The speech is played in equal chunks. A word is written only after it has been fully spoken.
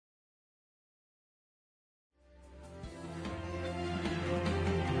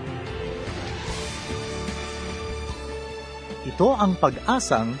Ito ang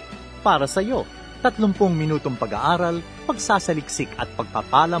Pag-asang para sa iyo. 30 minutong pag-aaral, pagsasaliksik at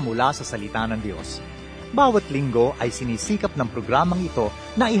pagpapala mula sa salita ng Diyos. Bawat linggo ay sinisikap ng programang ito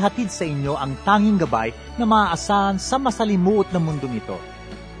na ihatid sa inyo ang tanging gabay na maaasahan sa masalimuot na mundong ito,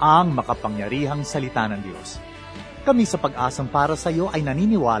 ang makapangyarihang salita ng Diyos. Kami sa Pag-asang para sa iyo ay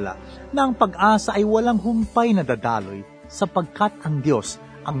naniniwala na ang pag-asa ay walang humpay na dadaloy sapagkat ang Diyos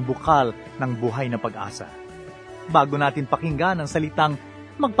ang bukal ng buhay na pag-asa. Bago natin pakinggan ang salitang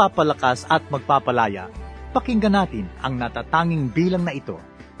magpapalakas at magpapalaya, pakinggan natin ang natatanging bilang na ito.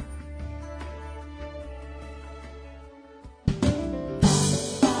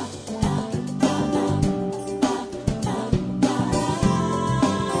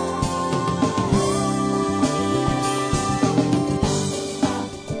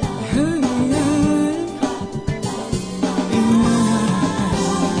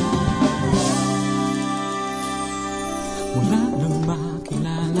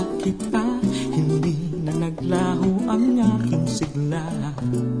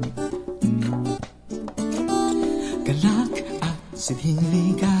 Galak at sidhing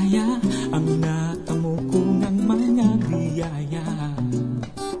ligaya ang natamo ko ng mga biyaya.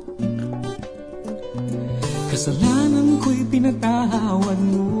 Kasalanan ko'y pinatawad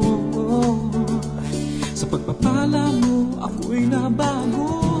mo, sa pagpapala mo ako'y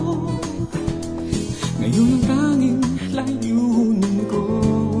nabago. Ngayon ang tanging layunin ko,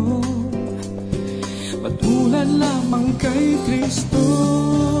 patulan lamang kay Kristo.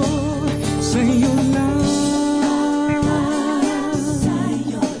 Sa'yo lang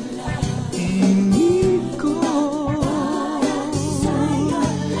ingin ko,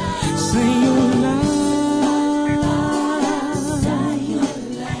 sa'yo lang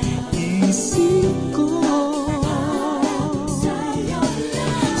isip ko,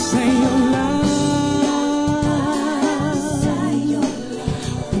 sa'yo lang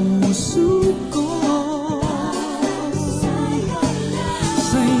puso ko,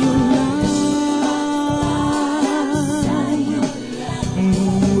 sa'yo lang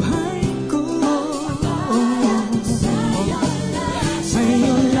buhay ko,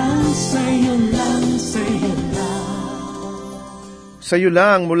 sa'yo lang, sa'yo lang, sa'yo lang. Sa'yo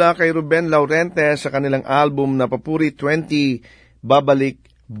lang mula kay Ruben Laurente sa kanilang album na Papuri 20,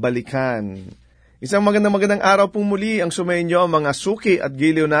 Babalik-Balikan. Isang magandang araw pong muli ang sumainyo mga suki at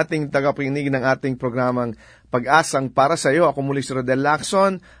giliw nating tagapakinig ng ating programang Pag-asang para sa iyo. Ako muli si Rodel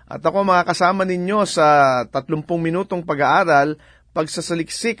Lacson at ako makakasama ninyo sa 30 minutong pag-aaral,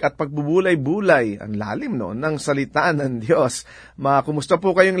 pagsasaliksik at pagbubulay-bulay, ang lalim no, ng salita ng Diyos. Kumusta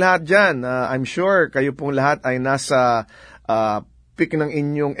po kayong lahat dyan? I'm sure kayo pong lahat ay nasa peak ng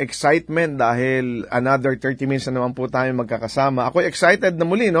inyong excitement dahil another 30 minutes na naman po tayo magkakasama. Ako excited na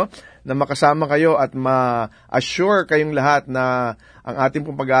muli no, na makasama kayo at ma-assure kayong lahat na ang ating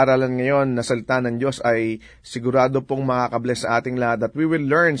pong pag-aaralan ngayon na salita ng Diyos ay sigurado pong makakabless sa ating lahat, that we will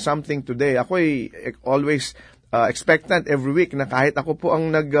learn something today. Ako ay always expectant every week na kahit ako po ang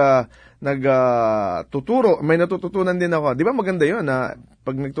nagtuturo, may natututunan din ako. Di ba maganda yun na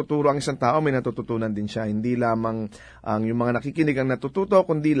pag nagtuturo ang isang tao, may natututunan din siya. Hindi lamang ang yung mga nakikinig ang natututo,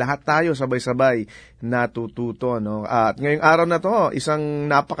 kundi lahat tayo sabay-sabay natututo. No? At ngayong araw na to, isang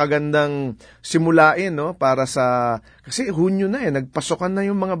napakagandang simulain no? Para sa, kasi Hunyo na nagpasokan na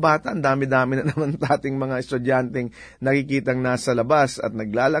yung mga bata. Ang dami-dami na naman ating mga estudyanteng nakikitang nasa labas at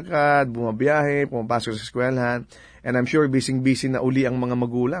naglalakad, bumabiyahe, pumapasok sa eskwelahan. And I'm sure busy-busy na uli ang mga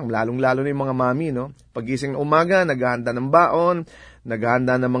magulang, lalong-lalo na yung mga mami, no? Pagising ng umaga, naghahanda ng baon,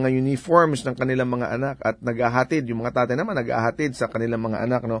 naghahanda ng mga uniforms ng kanilang mga anak, at naghahatid, yung mga tatay naman, naghahatid sa kanilang mga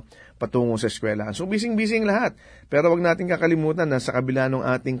anak, no? Patungo sa eskwelahan. So, busy-busy lahat. Pero wag natin kakalimutan na sa kabila ng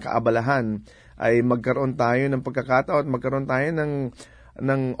ating kaabalahan, ay magkaroon tayo ng pagkakataon, magkaroon tayo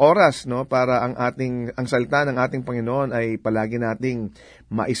ng oras no para ang salita ng ating Panginoon ay palagi nating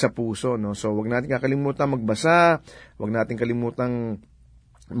maisapuso no. So wag nating kakalimutan magbasa, wag nating kalimutang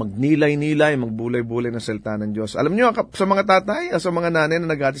magnilay-nilay, magbulay-bulay ng salita ng Diyos. Alam niyo sa mga tatay, sa mga nanay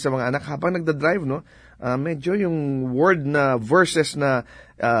na naghati sa mga anak habang nagda-drive no, medyo yung word na verses na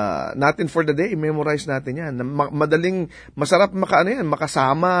natin for the day, memorize natin yan. Madaling, masarap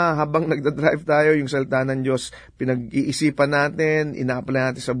makasama habang nagda-drive tayo, yung salita ng Diyos, pinag-iisipan natin,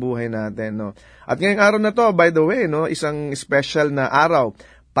 ina-apply natin sa buhay natin. No? At ngayong araw na to, by the way, no, isang special na araw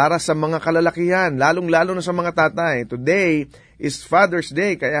para sa mga kalalakihan, lalong-lalo na sa mga tatay. Today is Father's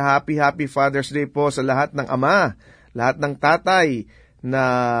Day, kaya happy Father's Day po sa lahat ng ama, lahat ng tatay,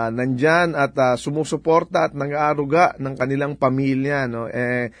 na nandyan at sumusuporta at nag-aaruga ng kanilang pamilya no.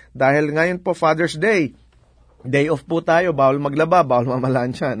 Dahil ngayon po Father's Day, Day off po tayo, bawal maglaba, bawal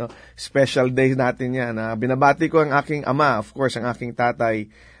mamalansya, no? Special day natin yan. Binabati ko ang aking ama, of course, ang aking tatay,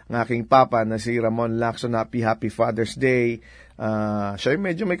 ang aking papa na si Ramon Lacson. Happy Father's Day. Siya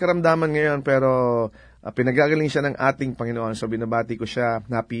medyo may karamdaman ngayon, pero pinagagaling siya ng ating Panginoon. So binabati ko siya,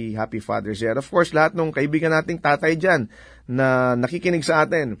 Happy Father's Day. At of course, lahat ng kaibigan nating tatay dyan na nakikinig sa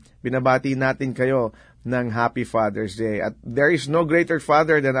atin, binabati natin kayo ng Happy Father's Day. At there is no greater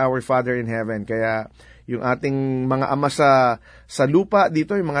father than our Father in heaven. Kaya yung ating mga ama sa lupa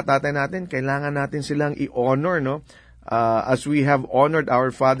dito, yung mga tatay natin, kailangan natin silang i-honor, no? As we have honored our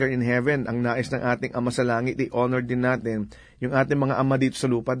Father in heaven, ang nais ng ating Ama sa langit, i-honor din natin yung ating mga ama dito sa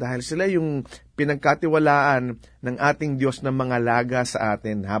lupa dahil sila yung pinagkatiwalaan ng ating Diyos ng mga laga sa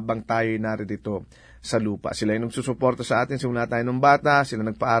atin habang tayo'y narito sa lupa. Sila yung nagsusuporta sa atin simula tayo ng bata, sila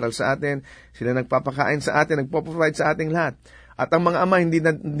nagpaaral sa atin, sila nagpapakain sa atin, nagpo-provide sa ating lahat. At ang mga ama, hindi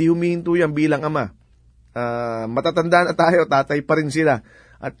humihinto yan bilang ama. Matatanda na tayo, tatay pa rin sila.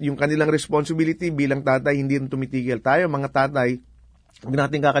 At yung kanilang responsibility bilang tatay, hindi rin tumitigil. Tayo, mga tatay, huwag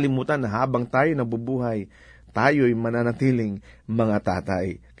natin kakalimutan na habang tayo nabubuhay, tayo'y mananatiling mga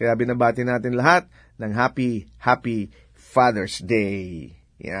tatay. Kaya binabati natin lahat ng Happy Father's Day.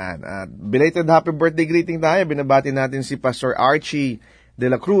 Yan. At belated happy birthday greeting tayo. Binabati natin si Pastor Archie de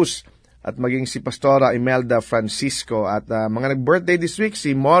la Cruz at maging si Pastora Imelda Francisco. At mga nag-birthday this week,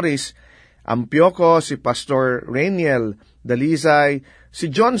 si Morris Ampioco, si Pastor Rainiel Dalizay,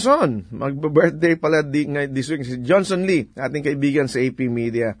 si Johnson, mag-birthday pala this week, si Johnson Lee, ating kaibigan sa AP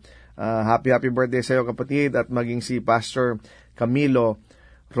Media. Happy birthday sa iyo kapatid, at maging si Pastor Camilo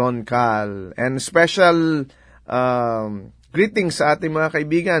Roncal. And special greetings sa ating mga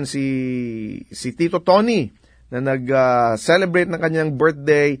kaibigan, si Tito Tony, na nag-celebrate ng kanyang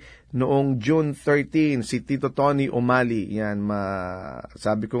birthday noong June 13, si Tito Tony Umali. Yan,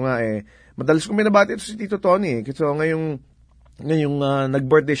 sabi ko nga madalas kong binabati ito si Tito Tony. So ngayong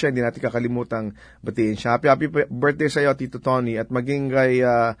nag-birthday siya, hindi natin kakalimutang batiin siya. Happy birthday sa iyo, Tito Tony. At maging kay,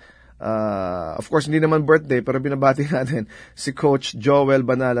 of course, hindi naman birthday, pero binabati natin si Coach Joel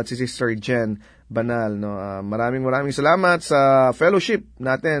Banal at si Sister Jen Banal. No? Maraming salamat sa fellowship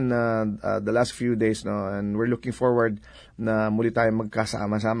natin the last few days. No? And we're looking forward na muli tayong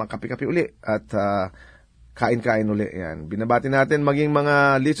magkasama-sama, kape-kape uli at kain-kain uli. Yan. Binabati natin maging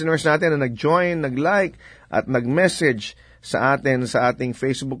mga listeners natin na nag-join, nag-like at nag-message sa atin sa ating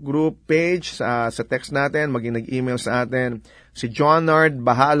Facebook group page, sa text natin, maging nag-email sa atin, si Johnard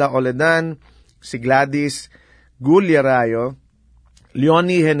Bahala Oledan, si Gladys Gulyarayo,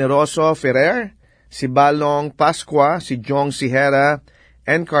 Leonie Generoso Ferrer, si Balong Pasqua, si Jong Sihera,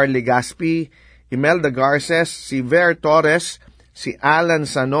 N. Carly Gaspi, Imelda Garces, si Ver Torres, si Alan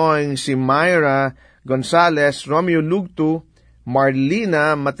Sanoy, si Myra Gonzales, Romeo Lugtu,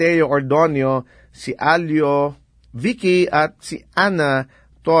 Marlina Mateo Ordonio, si Alio Vicky at si Ana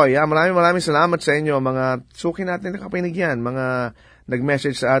Toy. Maraming salamat sa inyo, mga suki natin na kapinigyan, mga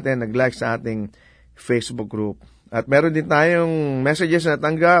nag-message sa atin, nag-like sa ating Facebook group. At meron din tayong messages na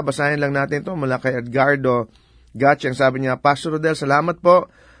natanggap. Basahin lang natin ito mula kay Edgardo Gatchang. Sabi niya, Pastor Rodel, salamat po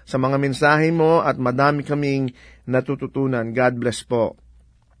sa mga mensahe mo at madami kaming natututunan. God bless po.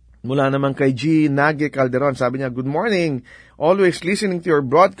 Mula naman kay G. Nage Calderon, sabi niya, good morning. Always listening to your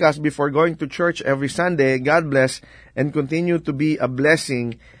broadcast before going to church every Sunday. God bless and continue to be a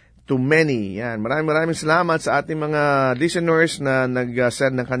blessing to many. Yan. Maraming salamat sa ating mga listeners na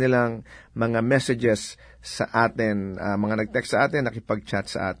nag-send ng kanilang mga messages sa atin. Mga nag-text sa atin,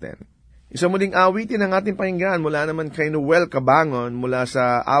 nakipag-chat sa atin. Isa muling awitin ang ating pakinggan mula naman kay Noel Cabangon mula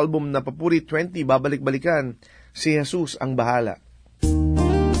sa album na Papuri 20, Babalik-Balikan, Si Jesus ang Bahala.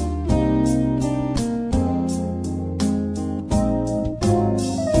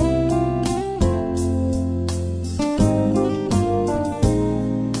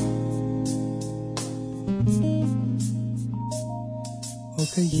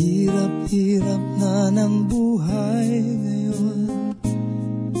 Kahirap-hirap na ng buhay ngayon,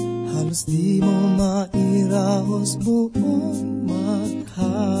 halos di mo mairaos buong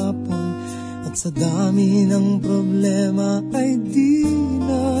maghapon, at sa dami ng problema ay di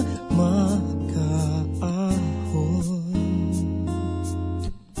na makaahon.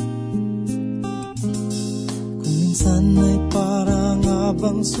 Kung minsan ay parang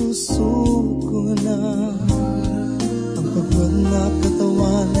abang susuko na, pagod na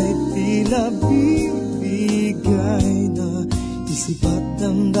katawan ay tila bibigay na, isip at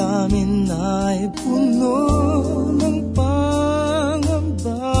damdamin ay puno ng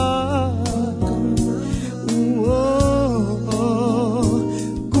pangamba.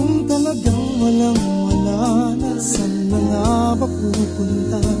 Kung talagang walang-wala na, saan na nga ba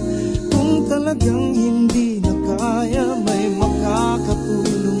pupunta? Kung talagang hindi na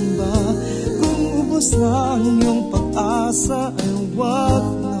pag-asa ay wag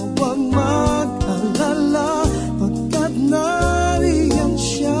na wag mag-alala, pagkat nariyan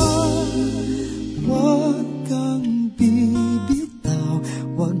siya. Wag kang bibitaw,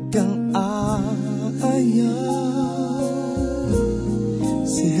 wag kang aayaw,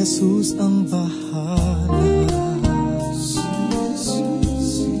 si Jesus ang bahala.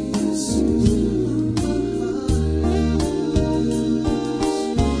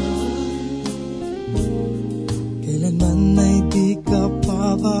 Kailanman ay di ka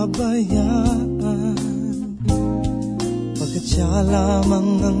pababayaan, pagkat siya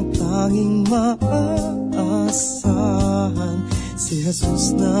lamang ang tanging maaasahan. Si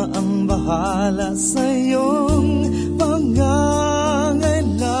Jesus na ang bahala sa iyong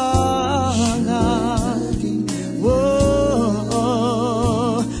pangangailangan.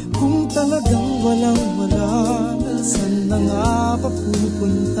 Kung talagang walang-wala, saan na nga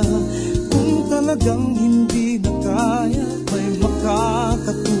papupunta? Kung talagang hindi na kaya, may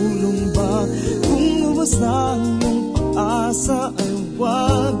makakatulong ba? Kung ubos na ang iyong pag-asa, ay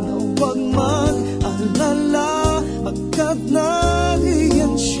wag na wag mag-alala, pagkat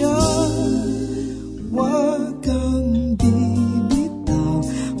nariyan siya. Wag kang bibitaw,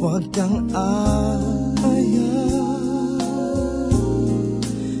 wag kang aayaw,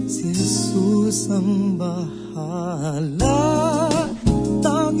 si Jesus ang bahala.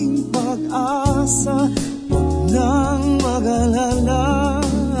 Tanging pag-asa, wag nang mag-alala.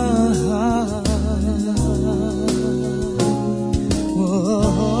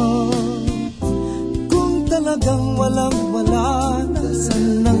 Kung talagang walang-wala na,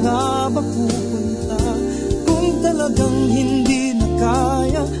 saan na nga ba pupunta? Kung talagang hindi na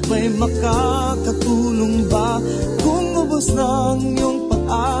kaya, may makakatulong ba? Kung ubos na ang iyong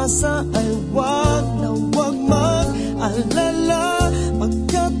pag-asa, ay wag na wag mag-alala,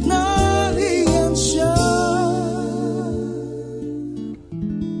 pagkat nariyan siya.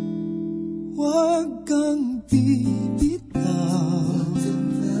 Wag kang bibitaw,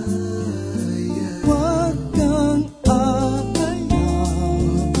 wag kang aayaw,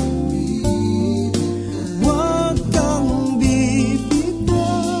 wag kang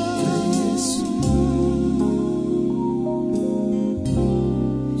bibitaw,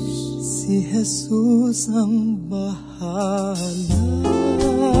 si Jesus ang bahala.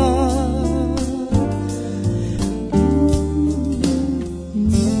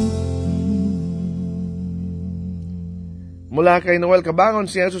 Mula kay Noel Cabangon,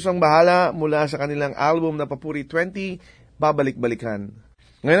 si Jesus ang bahala, mula sa kanilang album na Papuri 20, Babalik-balikan.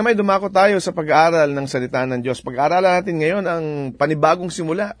 Ngayon naman dumako tayo sa pag-aaral ng salita ng Diyos. Pag-aaralan natin ngayon ang panibagong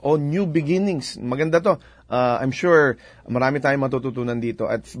simula o new beginnings. Maganda to. I'm sure marami tayong matututunan dito.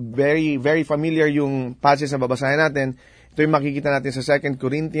 At very, very familiar yung passage na babasahin natin. Ito yung makikita natin sa 2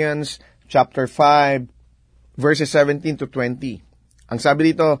 Corinthians chapter 5, verses 17 to 20. Ang sabi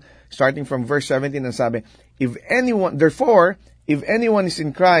dito, starting from verse 17, ang sabi, Therefore, if anyone is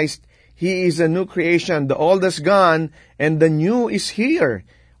in Christ, he is a new creation. The old is gone, and the new is here.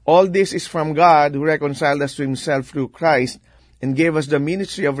 All this is from God, who reconciled us to himself through Christ, and gave us the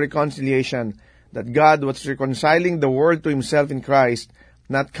ministry of reconciliation, that God was reconciling the world to himself in Christ,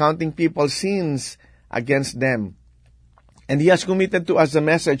 not counting people's sins against them. And he has committed to us the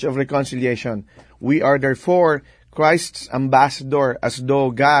message of reconciliation. We are therefore Christ's ambassador, as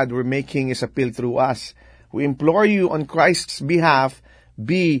though God were making his appeal through us. We implore you on Christ's behalf,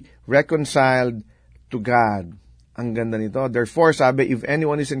 be reconciled to God. Ang ganda nito. Therefore, sabi, if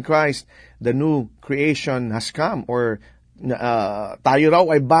anyone is in Christ, the new creation has come. Or tayo raw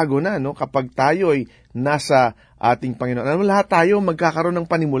ay bago na, no? Kapag tayo ay nasa ating Panginoon. Alam mo, lahat tayo magkakaroon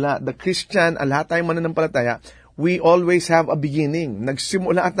ng panimula. The Christian, lahat tayo mananampalataya, we always have a beginning.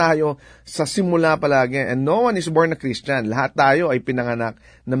 Nagsimula tayo sa simula palagi. And no one is born a Christian. Lahat tayo ay pinanganak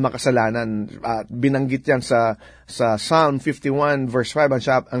ng makasalanan. Binanggit yan sa Psalm 51 verse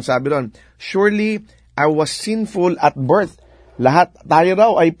 5. Ang sabi ron, surely I was sinful at birth. Lahat tayo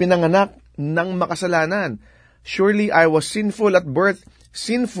raw ay pinanganak ng makasalanan. Surely I was sinful at birth,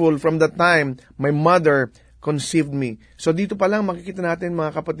 sinful from the time my mother conceived me. So dito pa lang makikita natin,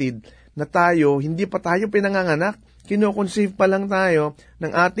 mga kapatid, na tayo, hindi pa tayo pinanganganak, kino-conceive pa lang tayo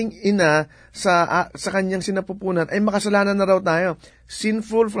ng ating ina sa kanyang sinapupunan, ay makasalanan na raw tayo.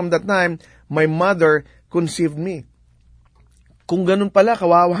 Sinful from the time my mother conceived me. Kung ganun pala,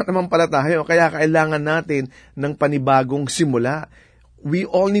 kawawa naman pala tayo, kaya kailangan natin ng panibagong simula. We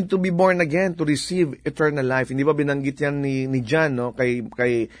all need to be born again to receive eternal life. Hindi ba binanggit yan ni John, no? Kay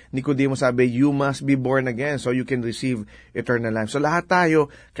Nicodemo, sabi, you must be born again so you can receive eternal life. So lahat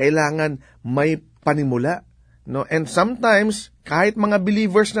tayo kailangan may panimula, no? And sometimes, kahit mga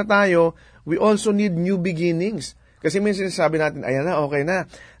believers na tayo, we also need new beginnings. Kasi minsan sinasabi natin, ayan na, okay na,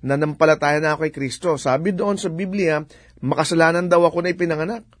 nanampalataya na ako kay Kristo. Sabi doon sa Biblia, makasalanan daw ako na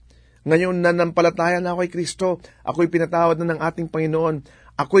ipinanganak. Ngayon, nanampalataya na ako kay Kristo. Ako'y pinatawad na ng ating Panginoon.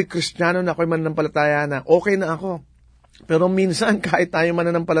 Ako'y Kristiyano na, ako'y mananampalataya na. Okay na ako. Pero minsan, kahit tayo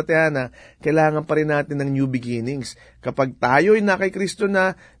mananampalataya na, kailangan pa rin natin ng new beginnings. Kapag tayo'y na kay Kristo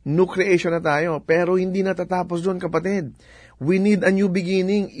na, new creation na tayo. Pero hindi natatapos doon, kapatid. We need a new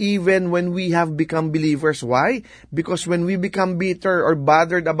beginning even when we have become believers. Why? Because when we become bitter or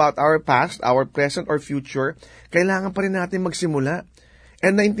bothered about our past, our present or future, kailangan pa rin natin magsimula.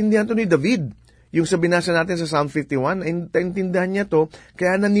 And naintindihan to ni David. Yung sa binasa natin sa Psalm 51, naintindihan niya to,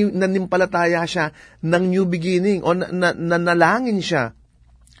 kaya nanimpalataya siya ng new beginning o nanalangin siya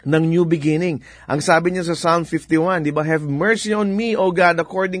ng new beginning. Ang sabi niya sa Psalm 51, di ba, have mercy on me, O God,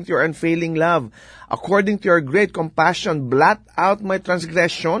 according to your unfailing love. According to your great compassion, blot out my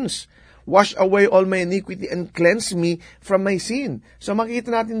transgressions. Wash away all my iniquity and cleanse me from my sin. So makikita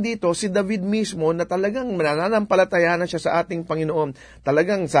natin dito, si David mismo na talagang mananampalataya na siya sa ating Panginoon.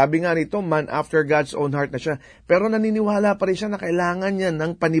 Talagang sabi nga nito, man after God's own heart na siya. Pero naniniwala pa rin siya na kailangan niya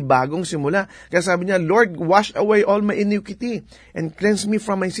ng panibagong simula. Kaya sabi niya, Lord, wash away all my iniquity and cleanse me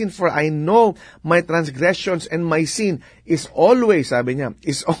from my sin. For I know my transgressions and my sin is always, sabi niya,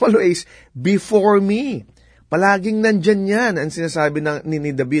 is always before me. Palaging nandyan yan, ang sinasabi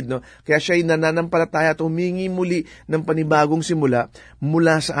ni David, no? Kaya siya'y nananampalataya at humingi muli ng panibagong simula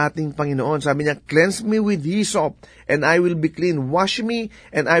mula sa ating Panginoon. Sabi niya, cleanse me with hyssop, and I will be clean. Wash me,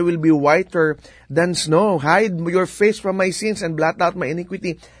 and I will be whiter than snow. Hide your face from my sins and blot out my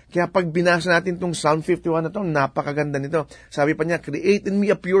iniquity. Kaya pag binasa natin itong Psalm 51 na ito, napakaganda nito. Sabi pa niya, create in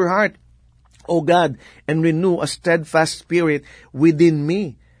me a pure heart, O God, and renew a steadfast spirit within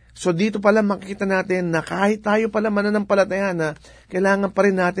me. So dito pala makikita natin na kahit tayo pala mananampalataya na, kailangan pa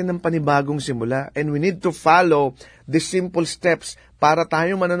rin natin ng panibagong simula. And we need to follow the simple steps para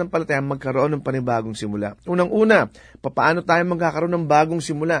tayo mananampalataya magkaroon ng panibagong simula. Unang-una, paano tayo magkakaroon ng bagong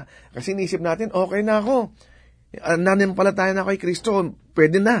simula? Kasi inisip natin, okay na ako. Nananampalataya na ako kay Kristo.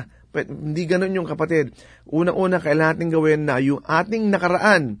 Pwede na. Hindi ganun yung kapatid. Unang-una, kailangan natin gawin na yung ating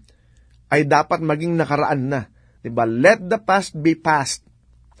nakaraan ay dapat maging nakaraan na. Diba? Let the past be past.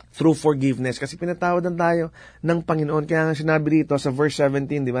 Through forgiveness. Kasi pinatawadan tayo ng Panginoon. Kaya nga sinabi dito sa verse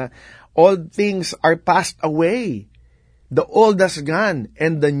 17, di ba? All things are passed away. The old has gone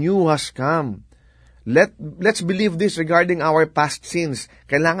and the new has come. Let's believe this regarding our past sins.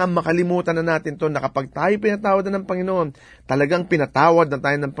 Kailangan makalimutan na natin to na kapag tayo pinatawadan ng Panginoon, talagang pinatawad na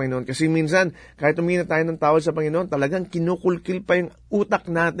tayo ng Panginoon. Kasi minsan, kahit umina tayo ng tawad sa Panginoon, talagang kinukulkil pa yung utak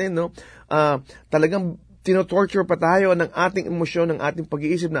natin, no? Talagang tinotorture pa tayo ng ating emosyon, ng ating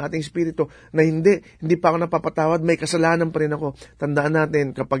pag-iisip, ng ating espiritu, na hindi pa ako napapatawad, may kasalanan pa rin ako. Tandaan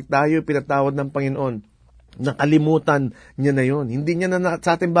natin, kapag tayo pinatawad ng Panginoon, nakalimutan niya na yun. Hindi niya na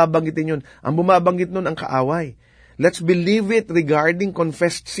sa atin babanggitin yun. Ang bumabanggit nun ang kaaway. Let's believe it regarding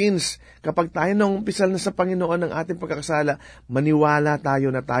confessed sins. Kapag tayo nangumpisal na sa Panginoon ng ating pagkakasala, maniwala tayo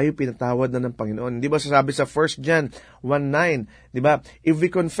na tayo pinatawad na ng Panginoon. Di ba sasabi sa 1 John 1:9, di ba? If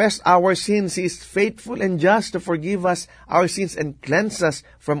we confess our sins, He is faithful and just to forgive us our sins and cleanse us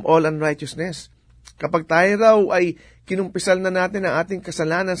from all unrighteousness. Kapag tayo raw ay kinumpisal na natin ang ating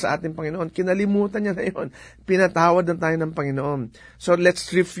kasalanan sa ating Panginoon, kinalimutan niya na yun. Pinatawad na tayo ng Panginoon. So let's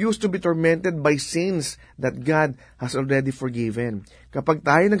refuse to be tormented by sins that God has already forgiven. Kapag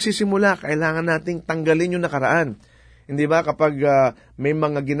tayo nagsisimula, kailangan nating tanggalin yung nakaraan. Hindi ba? Kapag may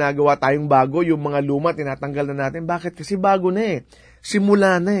mga ginagawa tayong bago, yung mga luma, tinatanggal na natin. Bakit? Kasi bago na eh.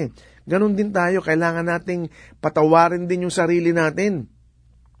 Simula na eh. Ganon din tayo. Kailangan nating patawarin din yung sarili natin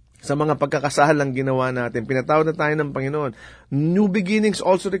sa mga pagkakasalang ginawa natin. Pinatawad na tayo ng Panginoon. New beginnings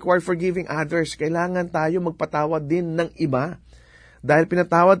also require forgiving others. Kailangan tayo magpatawad din ng iba. Dahil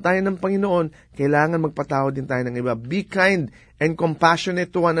pinatawad tayo ng Panginoon, kailangan magpatawad din tayo ng iba. Be kind and compassionate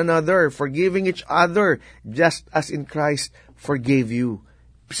to one another, forgiving each other, just as in Christ forgave you.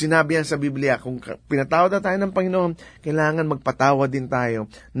 Sinabi yan sa Biblia, kung pinatawad na tayo ng Panginoon, kailangan magpatawad din tayo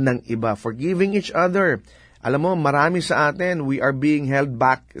ng iba. Forgiving each other. Alam mo, marami sa atin, we are being held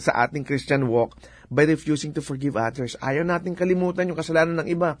back sa ating Christian walk by refusing to forgive others. Ayaw natin kalimutan yung kasalanan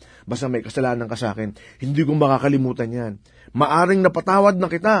ng iba. Basta may kasalanan ka sa akin, hindi ko makakalimutan yan. Maaring napatawad na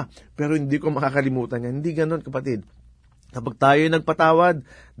kita, pero hindi ko makakalimutan yan. Hindi ganon, kapatid. Kapag tayo nagpatawad,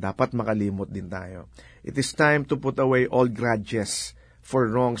 dapat makalimot din tayo. It is time to put away all grudges for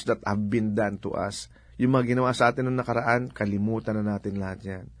wrongs that have been done to us. Yung mga ginawa sa atin noong nakaraan, kalimutan na natin lahat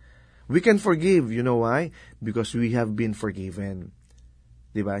yan. We can forgive. You know why? Because we have been forgiven.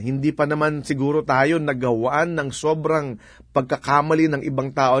 Diba? Hindi pa naman siguro tayo nagawaan ng sobrang pagkakamali ng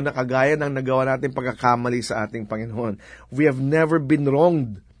ibang tao na kagaya ng nagawa natin pagkakamali sa ating Panginoon. We have never been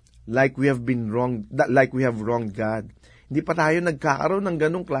wronged like we have wronged God. Hindi pa tayo nagkakaroon ng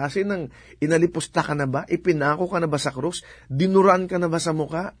ganong klase ng inalipusta ka na ba? Ipinako ka na ba sa krus? Dinuran ka na ba sa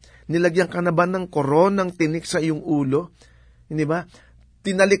muka? Nilagyan ka na ba ng koronang tinik sa iyong ulo? Hindi ba?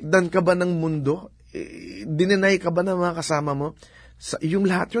 Tinalikdan ka ba ng mundo? Dininay ka ba ng mga kasama mo? Yung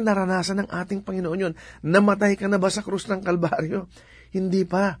lahat yun, naranasan ng ating Panginoon yun. Namatay ka na ba sa krus ng Kalbaryo? Hindi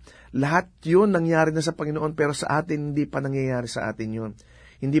pa. Lahat yun nangyari na sa Panginoon, pero sa atin, hindi pa nangyayari sa atin yun.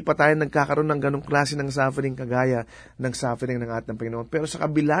 Hindi pa tayo nagkakaroon ng ganong klase ng suffering kagaya ng suffering ng ating Panginoon. Pero sa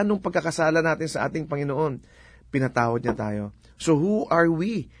kabila ng pagkakasala natin sa ating Panginoon, pinatawad niya tayo. So who are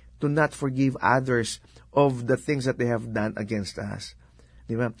we to not forgive others of the things that they have done against us?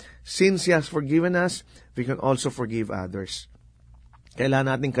 Diba? Since He has forgiven us, we can also forgive others.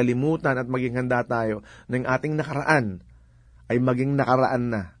 Kailangan natin kalimutan at maging handa tayo na yung ating nakaraan ay maging nakaraan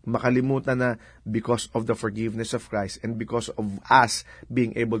na, makalimutan na because of the forgiveness of Christ and because of us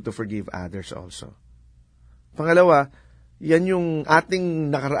being able to forgive others also. Pangalawa, yan yung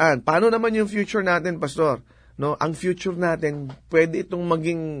ating nakaraan. Paano naman yung future natin, Pastor? No, ang future natin, pwede itong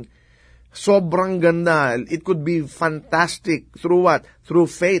maging sobrang ganda. It could be fantastic. Through what? Through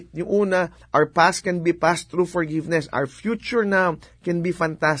faith. Yung una, our past can be passed through forgiveness. Our future now can be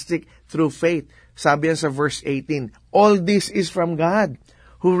fantastic through faith. Sabi yan sa verse 18, all this is from God,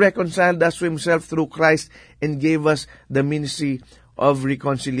 who reconciled us to Himself through Christ and gave us the ministry of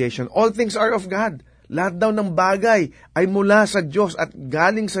reconciliation. All things are of God. Lahat daw ng bagay ay mula sa Diyos at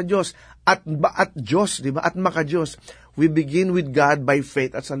galing sa Diyos at Diyos, di ba? At maka-Diyos. We begin with God by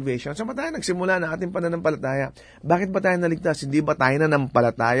faith at salvation. Saan ba tayo nagsimula na ating pananampalataya? Bakit ba tayo naligtas? Hindi ba tayo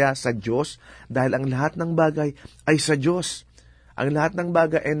nanampalataya sa Diyos? Dahil ang lahat ng bagay ay sa Diyos. Ang lahat ng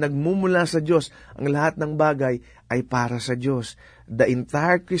bagay ay nagmumula sa Diyos. Ang lahat ng bagay ay para sa Diyos. The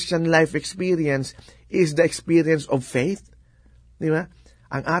entire Christian life experience is the experience of faith. Di ba?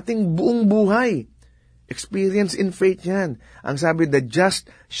 Ang ating buong buhay, experience in faith yan. Ang sabi, the just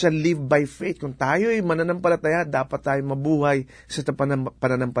shall live by faith. Kung tayo ay mananampalataya, dapat tayo mabuhay sa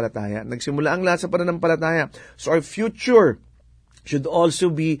pananampalataya. Nagsimula ang lahat sa pananampalataya. So our future should also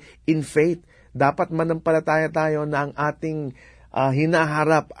be in faith. Dapat manampalataya tayo na ang ating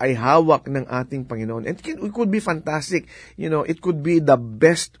hinaharap ay hawak ng ating Panginoon. And it could be fantastic. You know, it could be the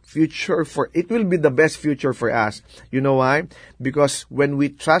best future it will be the best future for us. You know why? Because when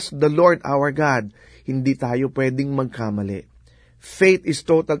we trust the Lord our God, hindi tayo pwedeng magkamali. Faith is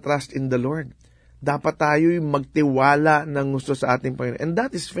total trust in the Lord. Dapat tayo'y magtiwala ng gusto sa ating Panginoon. And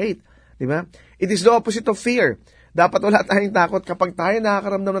that is faith. Di ba? It is the opposite of fear. Dapat wala tayong takot. Kapag tayo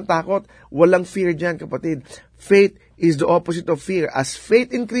nakakaramdam ng takot, walang fear dyan, kapatid. Faith is the opposite of fear. As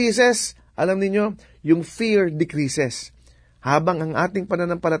faith increases, alam niyo, yung fear decreases. Habang ang ating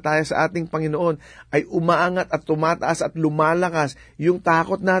pananampalataya sa ating Panginoon ay umaangat at tumataas at lumalakas, yung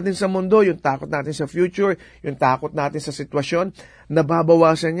takot natin sa mundo, yung takot natin sa future, yung takot natin sa sitwasyon,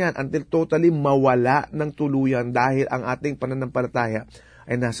 nababawasan yan until totally mawala ng tuluyan dahil ang ating pananampalataya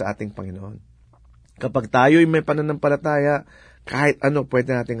ay nasa ating Panginoon. Kapag tayo'y may pananampalataya, kahit ano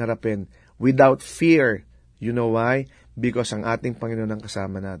pwede nating harapin without fear. You know why? Because ang ating Panginoon ang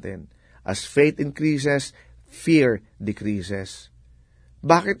kasama natin. As faith increases, fear decreases.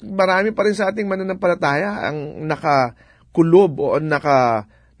 Bakit marami pa rin sa ating mananampalataya ang nakakulob o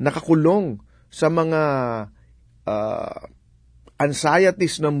nakakulong sa mga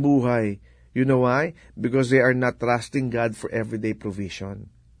anxieties ng buhay? You know why? Because they are not trusting God for everyday provision.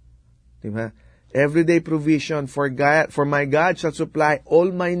 Diba? Everyday provision for my God shall supply all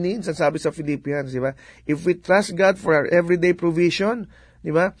my needs. Ang sabi sa Philippians, diba? If we trust God for our everyday provision,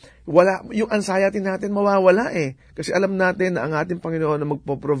 diba? Yung anxiety natin mawawala eh. Kasi alam natin na ang ating Panginoon na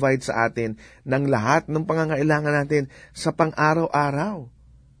magpo-provide sa atin ng lahat ng pangangailangan natin sa pang-araw-araw.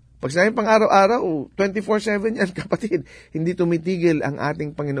 Pag sinabing pang-araw-araw, 24/7 yan, kapatid. Hindi tumitigil ang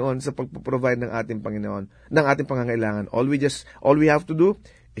ating Panginoon sa pagpo-provide ng ating Panginoon, ng ating pangangailangan. All we have to do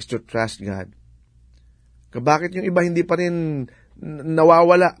is to trust God. Bakit yung iba hindi pa rin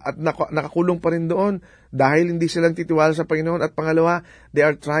nawawala at nakakulong pa rin doon? Dahil hindi silang titiwala sa Panginoon. At pangalawa, they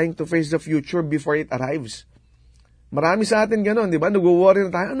are trying to face the future before it arrives. Marami sa atin gano'n, di ba? Nag-worry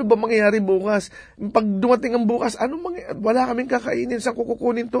na tayo, ano ba mangyayari bukas? Pag dumating ang bukas, wala kaming kakainin, saan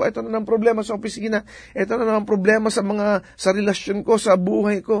kukunin to? Ito na ng problema sa opisina, ito na ng problema sa relasyon ko, sa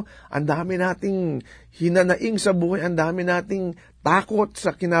buhay ko. Ang dami nating hinanaing sa buhay, ang dami nating takot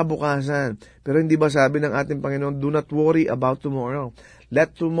sa kinabukasan. Pero hindi ba sabi ng ating Panginoon, do not worry about tomorrow.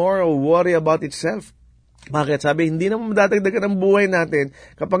 Let tomorrow worry about itself. Bakit? Sabi, hindi naman madadagdagan ang buhay natin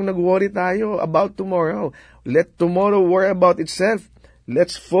kapag nag-worry tayo about tomorrow. Let tomorrow worry about itself.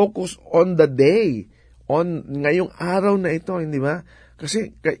 Let's focus on the day, on ngayong araw na ito, hindi ba?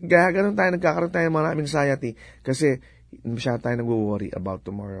 Kasi kaya ganun tayo, nagkakaroon tayo ng maraming anxiety kasi masyado tayo nag-worry about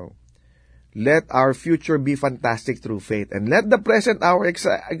tomorrow. Let our future be fantastic through faith. And let the present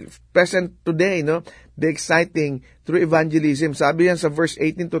present today, be exciting through evangelism. Sabi yan sa verse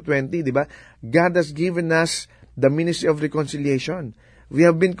 18 to 20, di ba? God has given us the ministry of reconciliation. We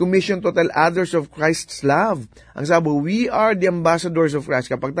have been commissioned to tell others of Christ's love. Ang sabi, we are the ambassadors of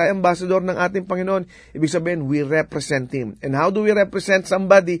Christ. Kapag tayo ambassador ng ating Panginoon, ibig sabihin, we represent Him. And how do we represent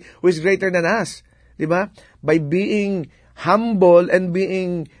somebody who is greater than us? Di ba? By being humble and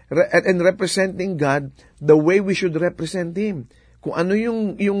representing God the way we should represent Him. Kung ano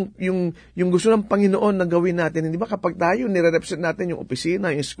yung gusto ng Panginoon na gawin natin, hindi ba kapag tayo nire-represent natin yung opisina,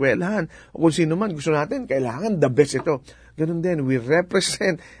 yung eskwelahan, o kung sino man gusto natin, kailangan the best ito. Ganun din, we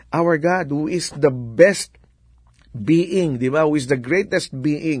represent our God who is the best being, di ba? Who is the greatest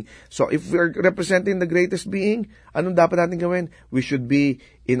being. So if we're representing the greatest being, anong dapat natin gawin? We should be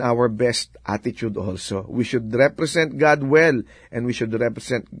in our best attitude also. We should represent God well, and we should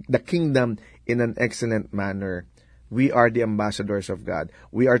represent the kingdom in an excellent manner. We are the ambassadors of God.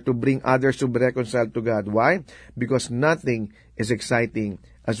 We are to bring others to be reconciled to God. Why? Because nothing is exciting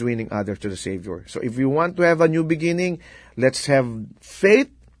as winning others to the Savior. So if we want to have a new beginning, let's have faith,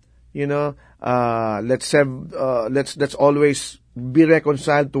 let's always be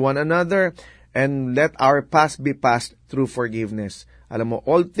reconciled to one another, and let our past be past through forgiveness. Alam mo,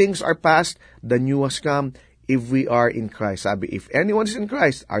 all things are past, the new has come if we are in Christ. Sabi, if anyone is in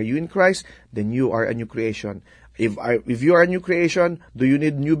Christ, are you in Christ? Then you are a new creation. If you are a new creation, do you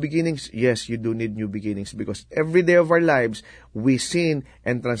need new beginnings? Yes, you do need new beginnings, because every day of our lives, we sin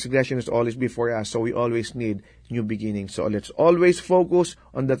and transgression is always before us, so we always need new beginnings. So let's always focus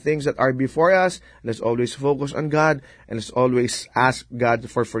on the things that are before us. Let's always focus on God, and let's always ask God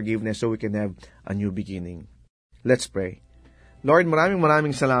for forgiveness so we can have a new beginning. Let's pray. Lord,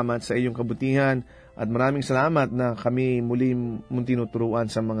 maraming salamat sa iyong kabutihan, at maraming salamat na kami muli mong tinuturuan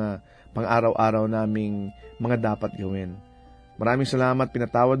sa mga pang-araw-araw naming mga dapat gawin. Maraming salamat,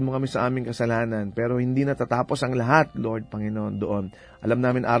 pinatawad mo kami sa aming kasalanan, pero hindi natatapos ang lahat, Lord, Panginoon, doon. Alam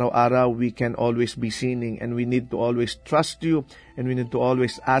namin araw-araw we can always be sinning, and we need to always trust you, and we need to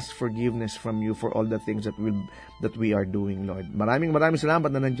always ask forgiveness from you for all the things that we are doing, Lord. Maraming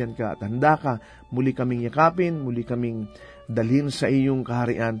salamat na nandyan ka, at handa ka muli kaming yakapin, muli kaming dalhin sa iyong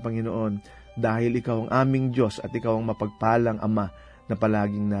kaharian, Panginoon, dahil ikaw ang aming Diyos at ikaw ang mapagpalang Ama na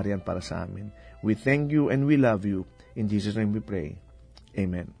palaging nariyan para sa amin. We thank you and we love you. In Jesus' name we pray.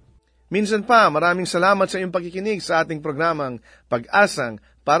 Amen. Minsan pa, maraming salamat sa iyong pakikinig sa ating programang Pag-asang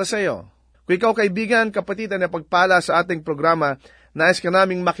para sa iyo. Kung ikaw, kaibigan, kapatid na pagpala sa ating programa, nais ka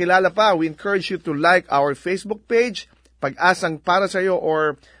naming makilala pa, we encourage you to like our Facebook page, Pag-asang para sa iyo,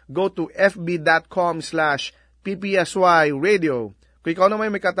 or go to fb.com/ppsy radio. Kung ikaw naman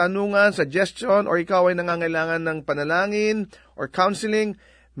may katanungan, suggestion, or ikaw ay nangangailangan ng panalangin or counseling,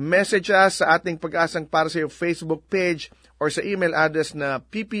 message us sa ating Pag-asang para sa iyo Facebook page or sa email address na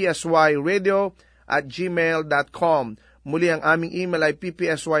ppsyradio@gmail.com. Muli, ang aming email ay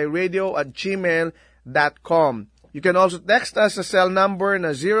ppsyradio@gmail.com. You can also text us sa cell number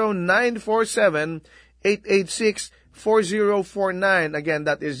na 0947-886-4049. Again,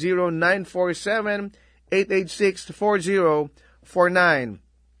 that is 0947-886-4049.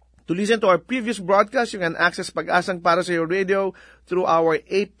 To listen to our previous broadcast, you can access Pag-asang para sa iyo radio through our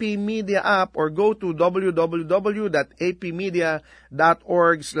AP Media app, or go to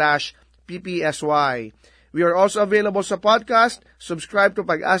www.apmedia.org/ppsy. We are also available sa podcast. Subscribe to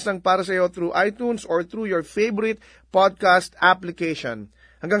Pag-asang para sa iyo through iTunes or through your favorite podcast application.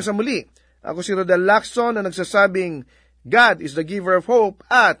 Hanggang sa muli, ako si Rodel Lacson na nagsasabing, God is the giver of hope,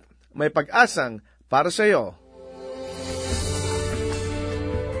 at may pag-asang para sa iyo.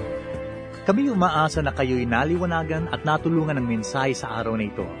 Kami umaasa na kayo'y naliwanagan at natulungan ng mensahe sa araw na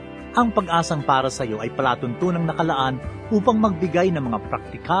ito. Ang Pag-asang para sa iyo ay palatuntunang nakalaan upang magbigay ng mga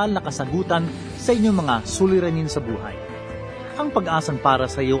praktikal na kasagutan sa inyong mga suliranin sa buhay. Ang Pag-asang para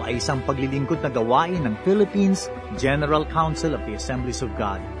sa iyo ay isang paglilingkod na gawain ng Philippines General Council of the Assemblies of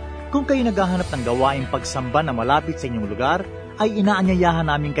God. Kung kayo naghahanap ng gawaing pagsamba na malapit sa inyong lugar, ay inaanyayahan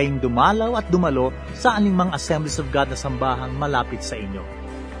namin kayong dumalaw at dumalo sa anumang Assemblies of God na sambahang malapit sa inyo.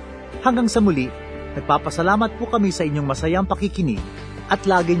 Hanggang sa muli, nagpapasalamat po kami sa inyong masayang pakikinig, at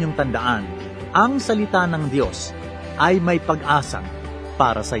lagi niyong tandaan, ang salita ng Diyos ay may pag-asang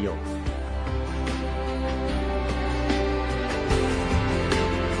para sa iyo.